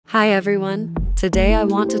Hi everyone, today I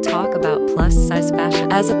want to talk about plus-size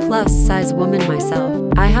fashion. As a plus-size woman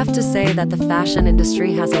myself, I have to say that the fashion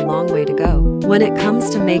industry has a long way to go when it comes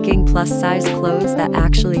to making plus-size clothes that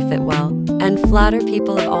actually fit well and flatter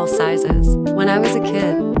people of all sizes. When I was a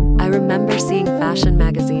kid, I remember seeing fashion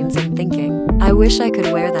magazines and thinking, I wish I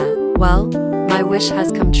could wear that. Well, my wish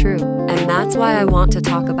has come true, and that's why I want to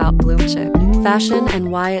talk about Ruched fashion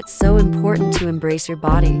and why it's so important to embrace your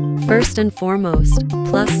body. First and foremost,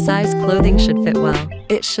 plus-size clothing should fit well.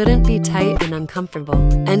 It shouldn't be tight and uncomfortable,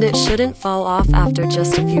 and it shouldn't fall off after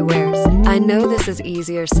just a few wears. I know this is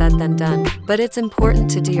easier said than done, but it's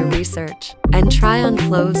important to do your research and try on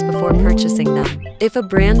clothes before purchasing them. If a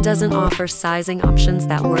brand doesn't offer sizing options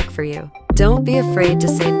that work for you, don't be afraid to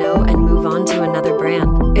say no and move on to another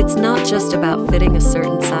brand. It's not just about fitting a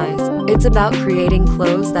certain size. It's about creating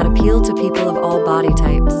clothes that appeal to people of all body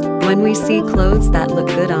types. When we see clothes that look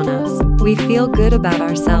good on us, we feel good about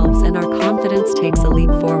ourselves and our confidence takes a leap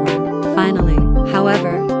forward. Finally,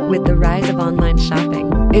 however, with the rise of online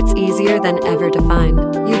shopping, it's easier than ever to find.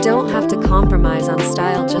 You don't have to compromise on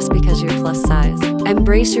style just because you're plus size.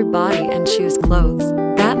 Embrace your body and choose clothes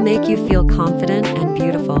that make you feel confident and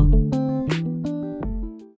beautiful.